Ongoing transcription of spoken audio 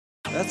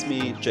That's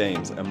me,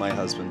 James, and my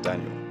husband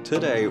Daniel.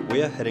 Today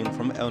we are heading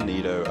from El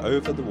Nido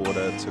over the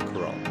water to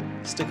Coron.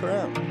 Stick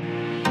around.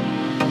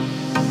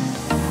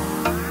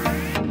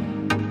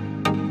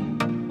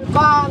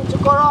 Come to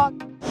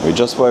Coron. We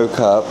just woke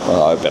up.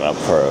 Well, I've been up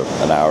for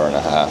an hour and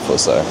a half or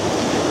so.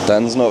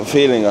 Dan's not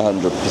feeling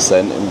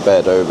 100% in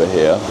bed over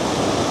here,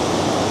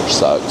 which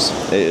sucks.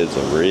 It is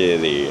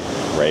really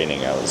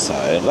raining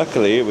outside.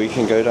 Luckily, we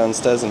can go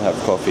downstairs and have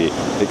coffee,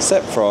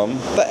 except from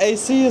the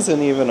AC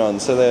isn't even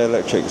on, so the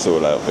electric's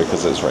all out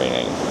because it's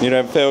raining. You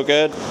don't feel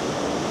good?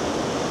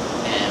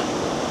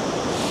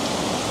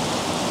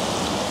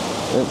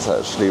 It's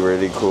actually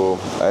really cool.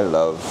 I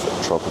love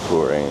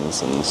tropical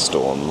rains and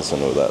storms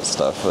and all that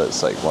stuff.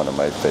 It's like one of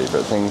my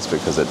favorite things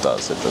because it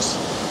just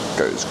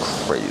goes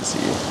crazy.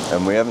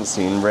 And we haven't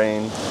seen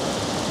rain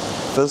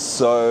for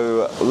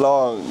so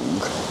long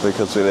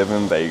because we live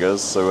in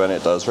Vegas, so when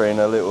it does rain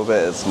a little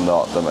bit, it's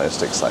not the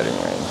most exciting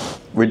rain.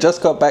 We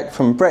just got back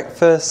from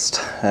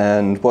breakfast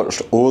and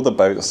watched all the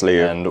boats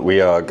leave, and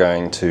we are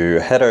going to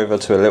head over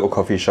to a little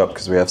coffee shop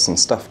because we have some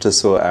stuff to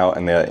sort out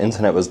and the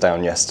internet was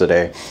down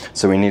yesterday,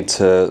 so we need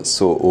to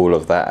sort all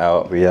of that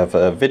out. We have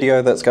a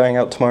video that's going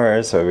out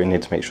tomorrow, so we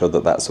need to make sure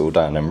that that's all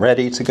done and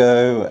ready to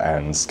go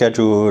and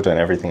scheduled and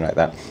everything like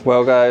that.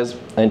 Well guys,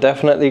 I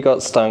definitely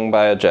got stung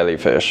by a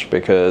jellyfish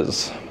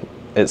because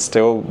it's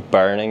still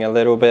burning a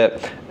little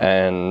bit,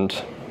 and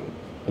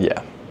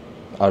yeah,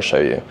 I'll show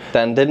you.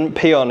 Dan didn't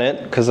pee on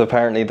it because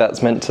apparently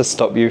that's meant to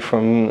stop you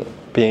from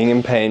being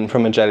in pain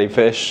from a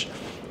jellyfish,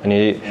 and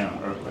he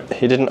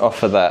didn't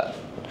offer that.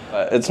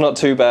 It's not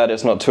too bad,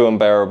 it's not too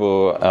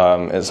unbearable,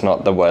 it's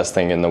not the worst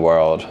thing in the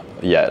world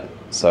yet,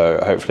 so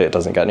hopefully it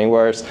doesn't get any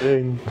worse.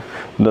 It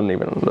doesn't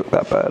even look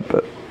that bad,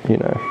 but you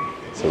know.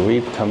 So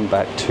we've come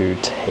back to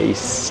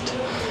taste.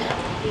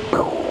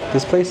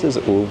 This place is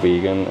all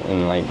vegan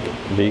and like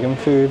vegan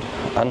food.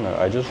 I don't know,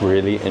 I just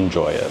really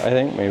enjoy it. I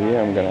think maybe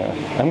I'm gonna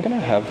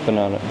have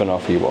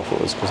banoffee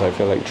waffles because I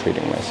feel like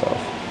treating myself.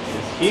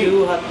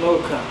 You hot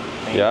mocha.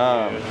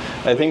 Yeah,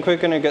 I think we're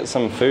gonna get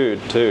some food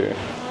too.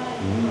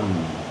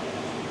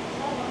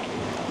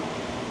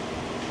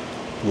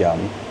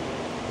 Yum,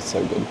 it's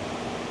so good.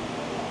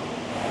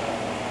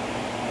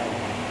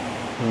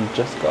 We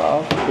just got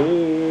our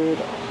food.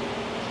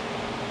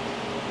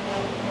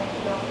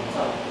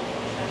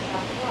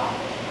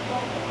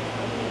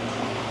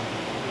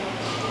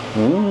 I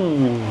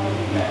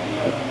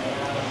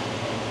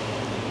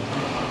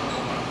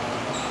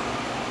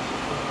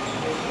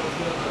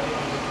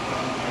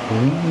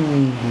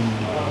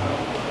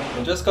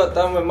just got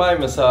done with my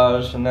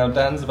massage and now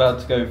Dan's about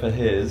to go for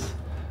his,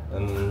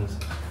 and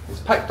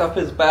he's packed up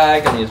his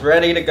bag and he's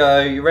ready to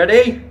go. You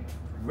ready?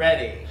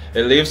 Ready.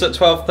 It leaves at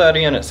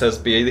 12:30 and it says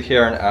be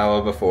here an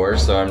hour before,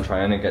 so I'm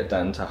trying to get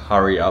Dan to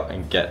hurry up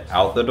and get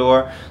out the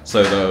door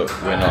so that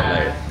we're not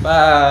late.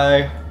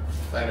 Bye!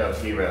 I'm gonna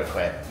pee real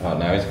quick. Oh,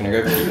 now he's gonna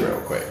go pee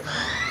real quick.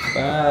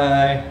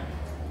 Bye!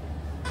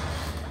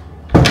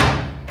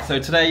 So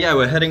today, yeah,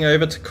 we're heading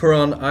over to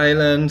Coron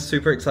Island.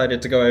 Super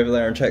excited to go over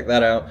there and check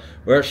that out.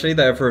 We're actually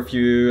there for a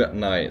few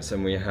nights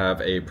and we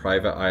have a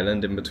private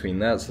island in between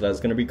that, so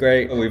that's gonna be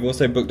great. We've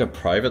also booked a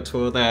private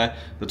tour there.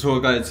 The tour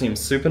guide seems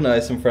super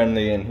nice and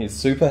friendly and he's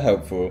super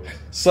helpful.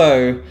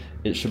 So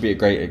it should be a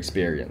great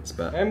experience.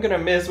 But I'm gonna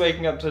miss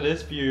waking up to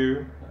this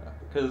view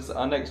because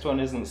our next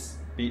one isn't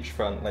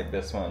beachfront like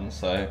this one,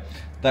 so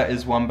that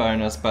is one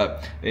bonus,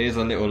 but it is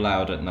a little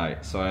loud at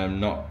night, so I'm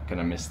not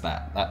gonna miss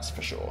that, that's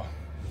for sure.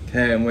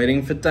 Okay, I'm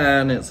waiting for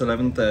Dan. It's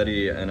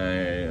 11:30 and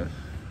I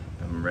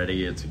am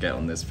ready to get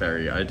on this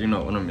ferry. I do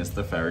not want to miss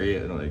the ferry.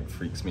 It like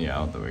freaks me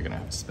out that we're gonna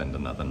have to spend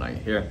another night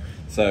here,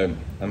 so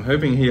I'm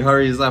hoping he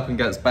hurries up and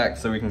gets back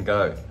so we can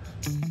go.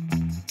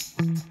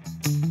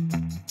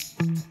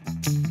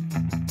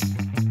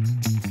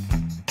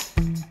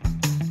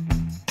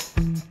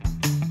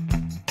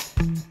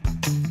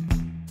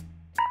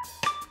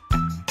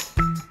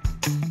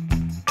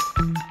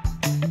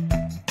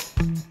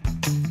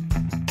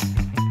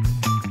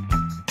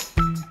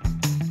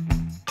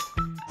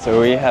 So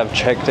we have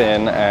checked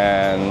in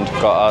and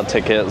got our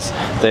tickets.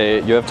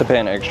 You have to pay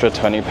an extra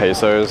 20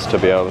 pesos to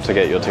be able to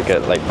get your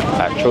ticket, like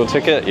actual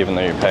ticket, even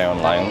though you pay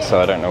online,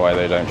 so I don't know why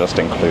they don't just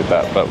include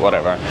that, but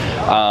whatever.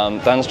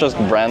 Dan's just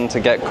ran to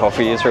get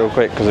coffees real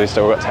quick because we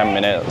still got 10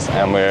 minutes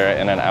and we're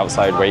in an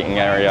outside waiting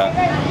area.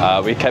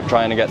 We kept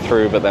trying to get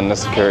through, but then the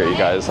security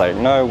guy's like,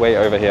 no, wait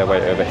over here,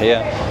 wait over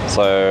here.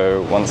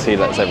 So once he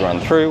lets everyone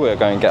through, we're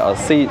going to get our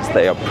seats.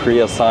 They are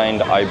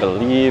pre-assigned, I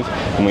believe,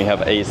 and we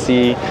have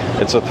AC.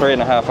 It's a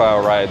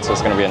 3.5-hour ride, so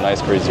it's going to be a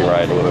nice cruisy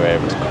ride all the way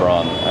over to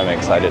Coron. I'm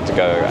excited to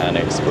go and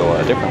explore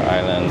a different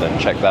island and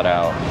check that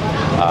out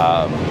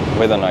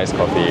with a nice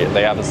coffee.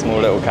 They have a small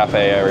little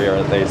cafe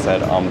area, they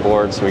said, on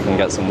board, so we can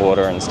get some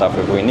water and stuff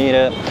if we need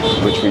it,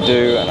 which we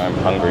do, and I'm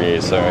hungry,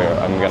 so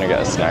I'm going to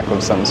get a snack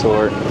of some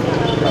sort.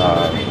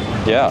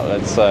 Yeah,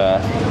 let's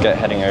get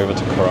heading over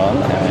to Coron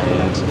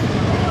and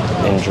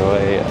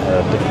enjoy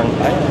a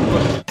different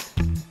island.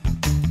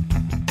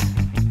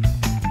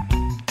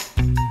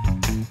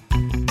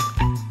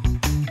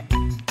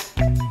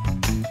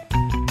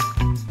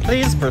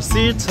 Please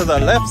proceed to the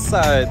left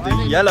side,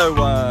 the yellow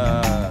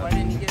one.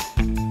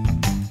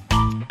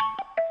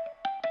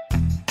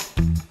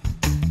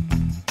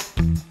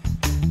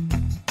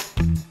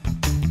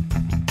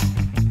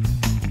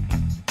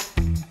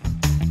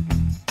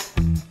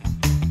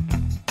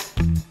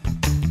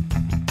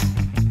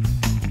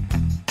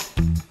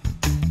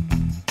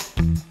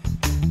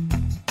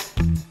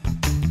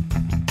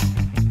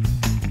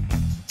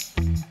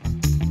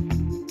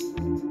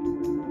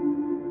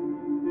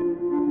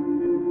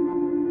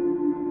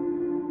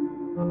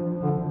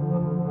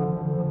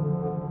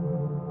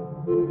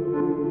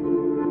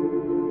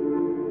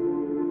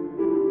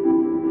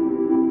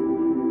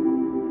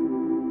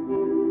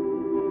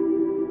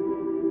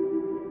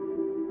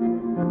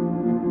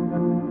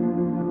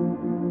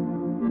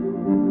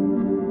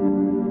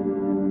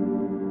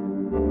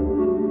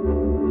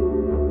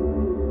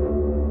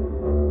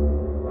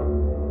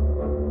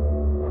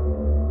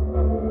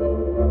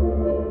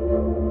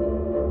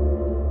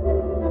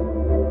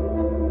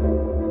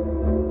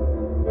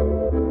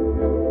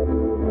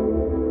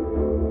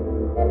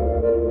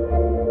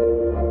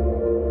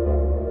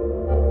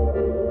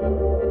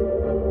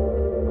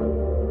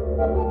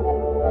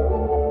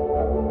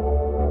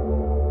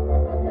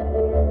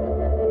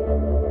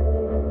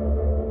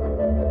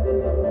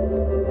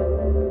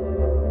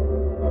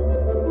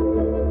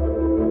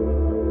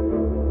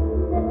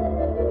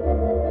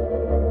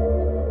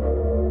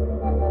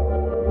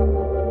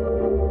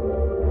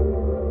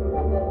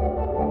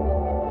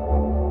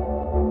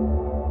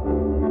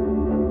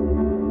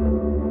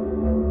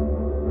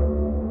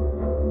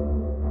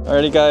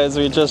 Alrighty guys,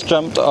 we just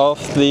jumped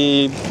off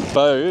the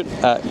boat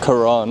at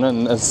Coron,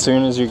 and as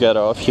soon as you get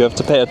off you have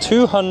to pay a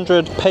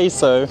 200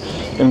 peso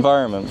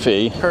environment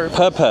fee per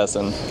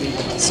person.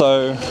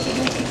 So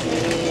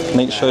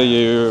make sure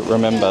you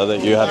remember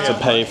that you have to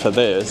pay for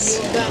this.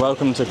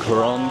 Welcome to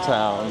Coron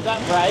Town. Is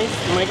that price?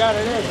 Oh my god,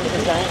 it is.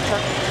 It's a giant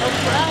truck.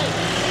 That's right.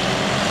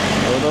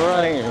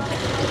 Alright.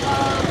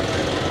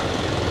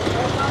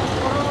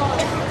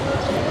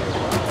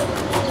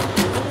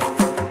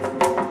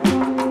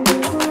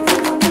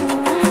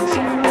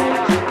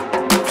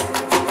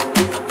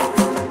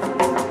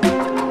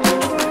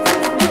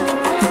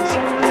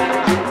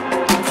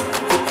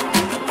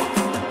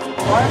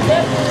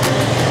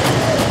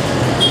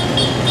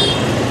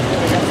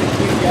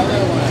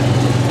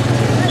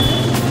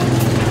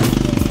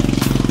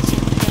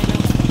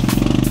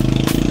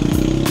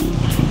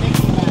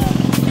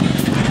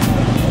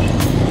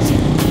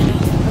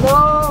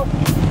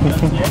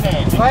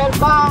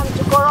 Welcome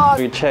to Coron.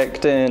 We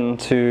checked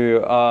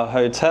into our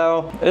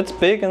hotel. It's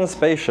big and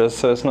spacious,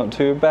 so it's not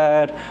too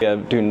bad.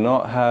 We do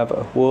not have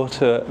a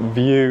water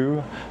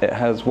view. It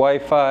has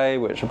Wi-Fi,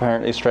 which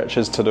apparently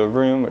stretches to the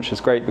room, which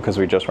is great because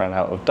we just ran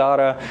out of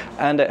data.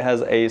 And it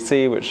has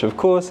AC, which of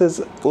course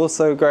is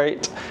also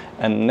great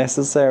and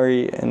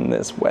necessary in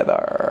this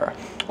weather.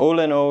 All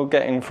in all,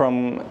 getting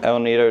from El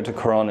Nido to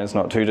Coron is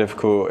not too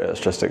difficult. It's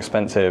just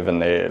expensive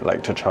and they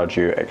like to charge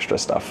you extra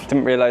stuff.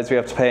 Didn't realize we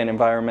have to pay an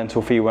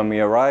environmental fee when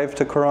we arrive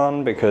to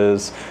Coron,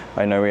 because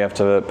I know we have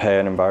to pay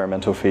an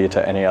environmental fee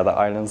to any other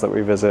islands that we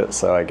visit,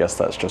 so I guess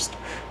that's just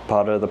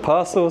part of the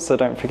parcel. So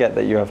don't forget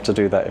that you have to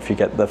do that if you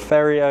get the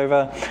ferry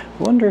over.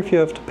 I wonder if you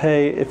have to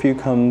pay if you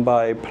come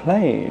by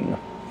plane.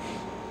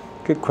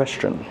 Good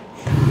question.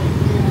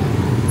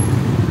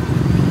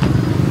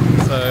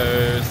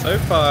 So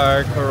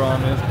far,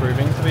 Coron is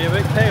proving to be a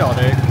bit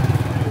chaotic.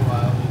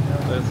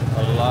 There's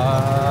a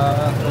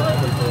lot of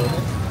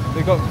people.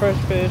 We got fresh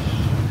fish.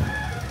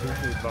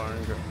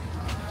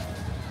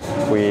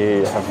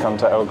 We have come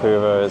to El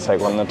Cubo. It's like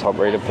one of the top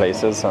rated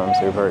places, so I'm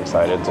super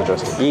excited to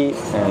just eat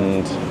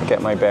and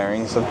get my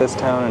bearings of this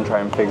town and try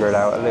and figure it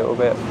out a little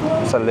bit.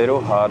 It's a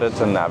little harder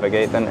to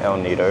navigate than El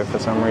Nido for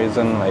some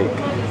reason. Like,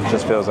 it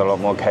just feels a lot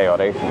more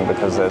chaotic, and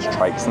because there's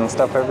trikes and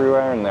stuff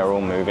everywhere and they're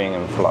all moving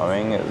and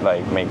flowing, it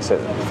like makes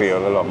it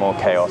feel a lot more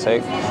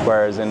chaotic.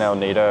 Whereas in El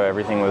Nido,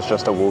 everything was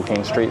just a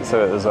walking street,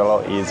 so it was a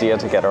lot easier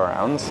to get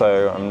around.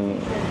 So I'm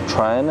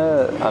trying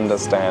to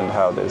understand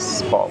how this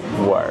spot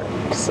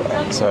works.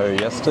 So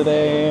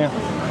yesterday,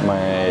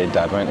 my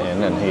dad went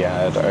in and he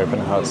had open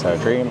heart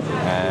surgery,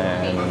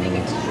 and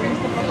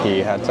he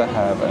had to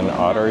have an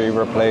artery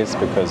replaced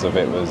because of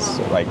it was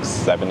like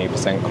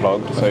 70%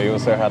 clogged. So he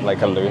also had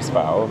like a loose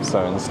valve,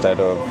 so instead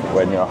of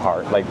when your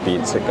heart like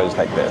beats, it goes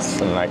like this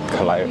and like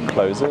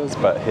closes,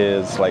 but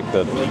his like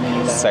the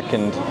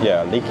second,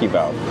 leaky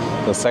valve,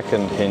 the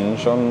second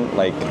hinge on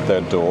like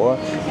the door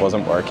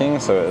wasn't working,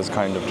 so it was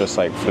kind of just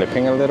like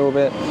flipping a little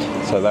bit,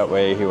 so that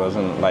way he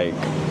wasn't like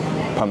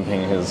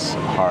pumping his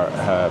heart,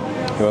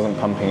 he wasn't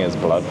pumping his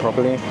blood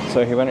properly.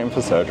 So he went in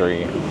for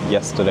surgery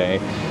yesterday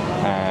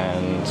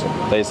and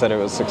they said it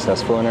was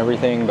successful and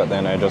everything, but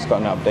then I just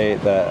got an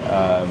update that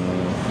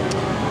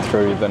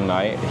through the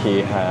night he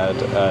had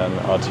an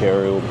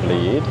arterial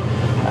bleed,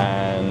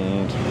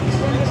 and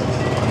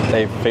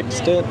they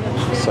fixed it,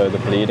 so the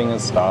bleeding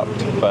has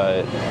stopped,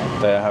 but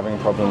they're having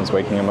problems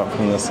waking him up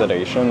from the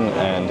sedation,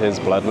 and his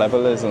blood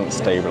level isn't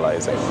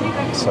stabilizing,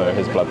 so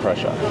his blood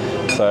pressure.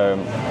 So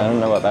I don't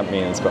know what that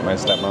means, but my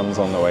stepmom's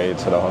on the way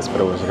to the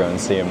hospital to go and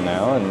see him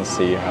now and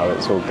see how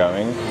it's all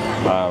going.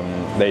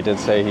 They did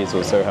say he's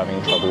also having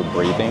trouble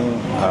breathing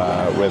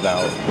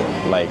without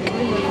like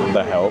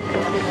the help.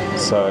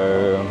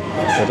 So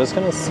we're just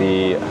gonna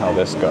see how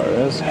this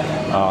goes.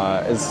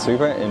 It's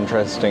super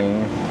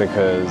interesting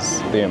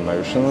because the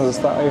emotions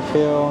that I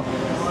feel,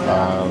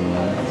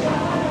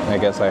 I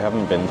guess I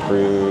haven't been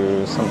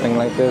through something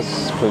like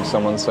this with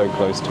someone so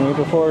close to me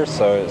before,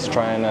 so it's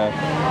trying to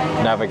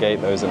navigate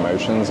those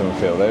emotions and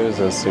feel those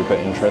is super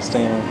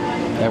interesting.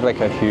 I have like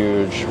a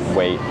huge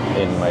weight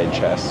in my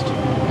chest,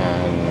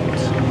 and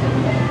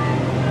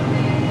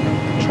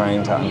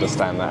trying to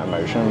understand that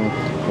emotion.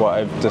 What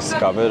I've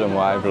discovered and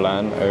what I've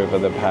learned over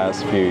the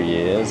past few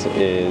years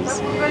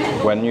is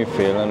when you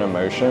feel an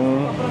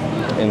emotion,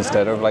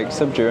 instead of like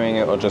subduing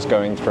it or just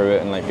going through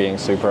it and like being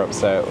super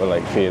upset or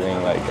like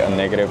feeling like a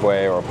negative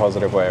way or a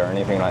positive way or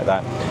anything like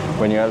that,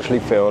 when you actually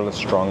feel a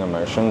strong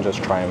emotion,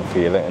 just try and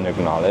feel it and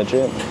acknowledge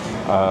it.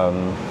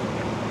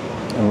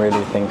 And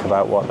really think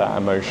about what that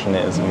emotion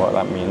is and what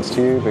that means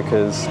to you,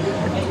 because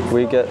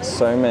we get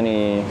so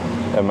many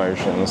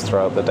emotions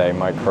throughout the day,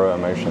 micro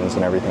emotions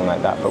and everything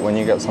like that, but when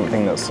you get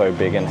something that's so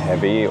big and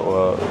heavy,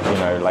 or you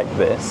know, like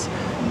this,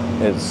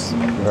 it's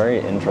very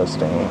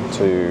interesting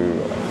to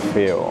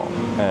feel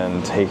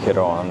and take it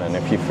on. And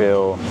if you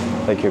feel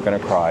like you're going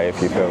to cry,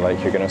 if you feel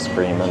like you're going to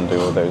scream and do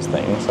all those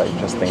things, like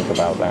just think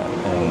about that.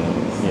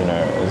 And you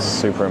know, it's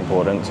super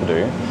important to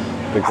do,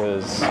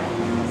 because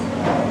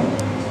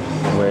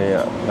we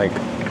like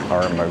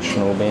are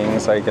emotional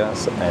beings, I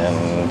guess,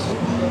 and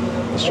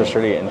it's just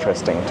really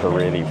interesting to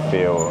really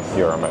feel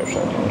your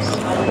emotions,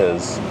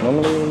 because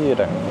normally you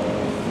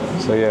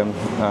don't. So yeah,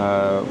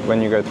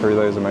 when you go through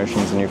those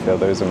emotions and you feel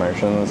those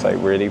emotions, like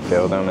really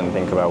feel them and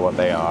think about what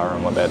they are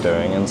and what they're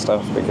doing and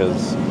stuff,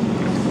 because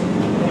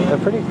they're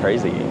pretty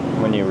crazy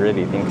when you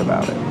really think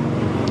about it.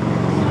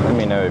 Let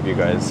me know if you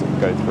guys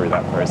go through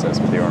that process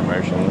with your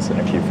emotions, and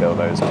if you feel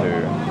those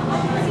too.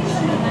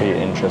 Be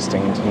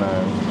interesting to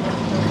know.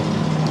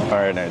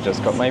 Alright, I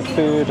just got my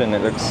food and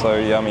it looks so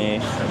yummy.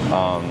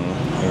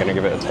 I'm gonna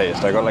give it a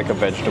taste. I got like a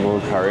vegetable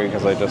curry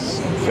because I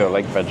just feel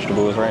like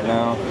vegetables right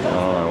now. I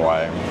don't know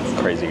why. It's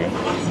crazy good.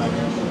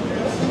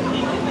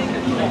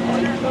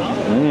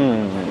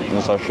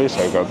 It's actually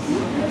so good.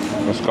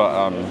 It's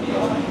got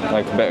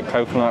like a bit of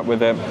coconut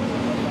with it.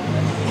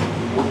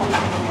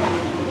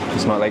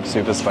 It's not like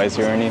super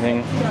spicy or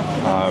anything.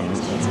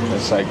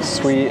 It's like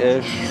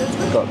sweetish.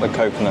 Got the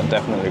coconut,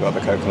 definitely got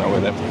the coconut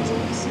with it.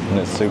 And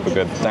it's super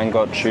good. Then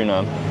got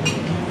tuna.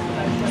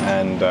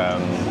 And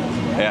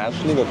it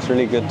actually looks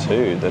really good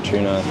too. The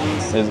tuna,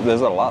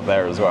 there's a lot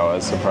there as well. I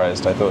was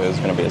surprised. I thought it was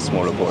going to be a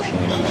smaller portion,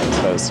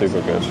 so it's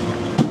super good.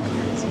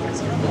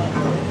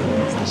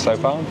 So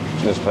far,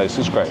 this place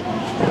is great.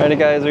 Alrighty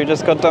guys, we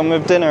just got done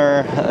with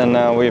dinner, and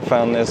now we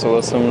found this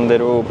awesome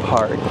little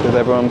park with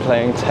everyone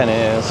playing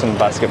tennis and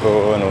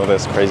basketball and all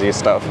this crazy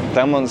stuff.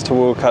 Dan wants to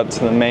walk up to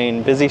the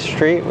main busy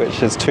street,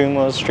 which is 2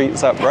 more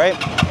streets up right.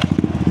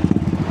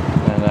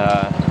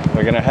 And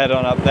we're gonna head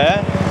on up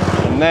there,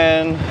 and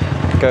then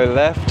go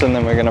left, and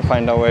then we're gonna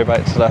find our way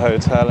back to the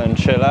hotel and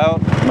chill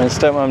out. My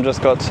stepmom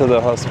just got to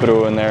the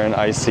hospital and they're in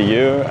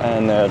ICU,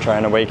 and they're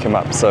trying to wake him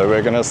up. So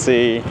we're gonna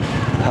see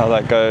how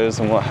that goes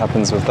and what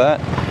happens with that.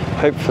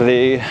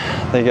 Hopefully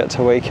they get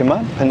to wake him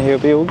up and he'll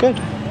be all good.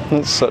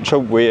 It's such a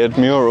weird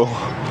mural.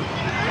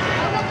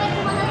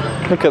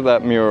 Look at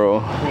that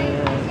mural.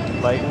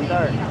 Light and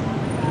dark.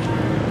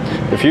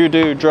 If you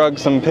do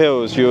drugs and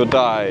pills, you'll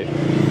die.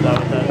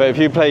 But if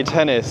you play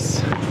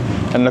tennis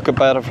and look at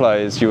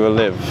butterflies, you will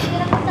live.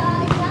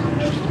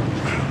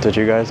 Did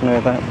you guys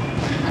know that?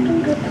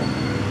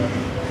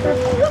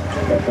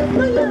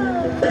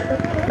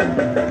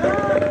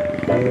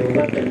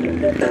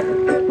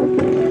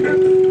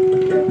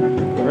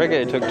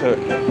 Reggae tuk-tuk.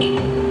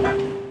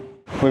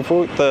 We've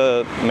walked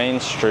the main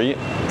street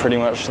pretty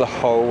much the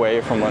whole way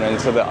from one end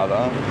to the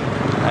other,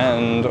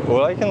 and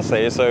all I can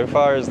say so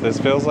far is this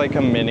feels like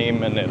a mini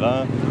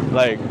Manila.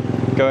 Like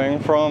going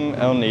from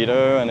El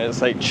Nido and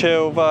it's like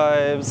chill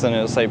vibes and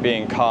it's like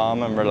being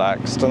calm and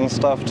relaxed and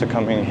stuff, to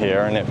coming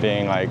here and it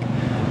being like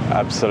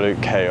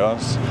absolute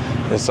chaos.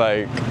 It's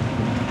like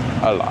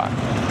a lot.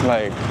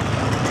 Like,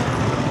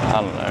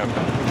 I don't know.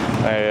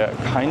 I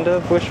kind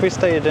of wish we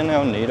stayed in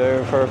El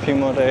Nido for a few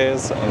more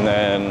days and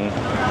then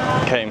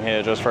came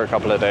here just for a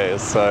couple of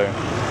days. So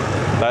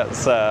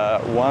that's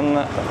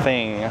one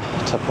thing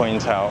to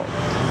point out.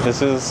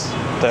 This is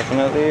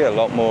definitely a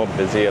lot more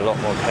busy, a lot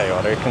more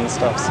chaotic and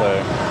stuff.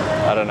 So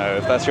I don't know,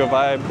 if that's your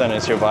vibe, then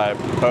it's your vibe.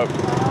 But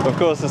of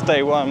course it's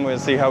day one. We'll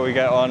see how we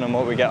get on and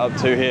what we get up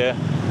to here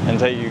and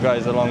take you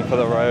guys along for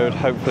the road.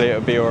 Hopefully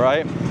it'll be all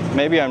right.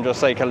 Maybe I'm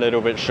just like a little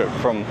bit shook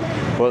from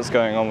what's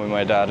going on with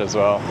my dad as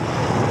well,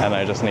 and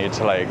I just need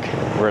to like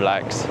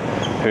relax.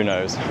 Who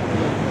knows?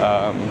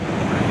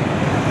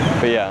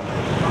 But yeah,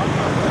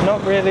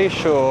 not really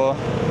sure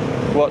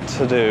what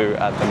to do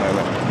at the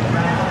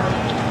moment.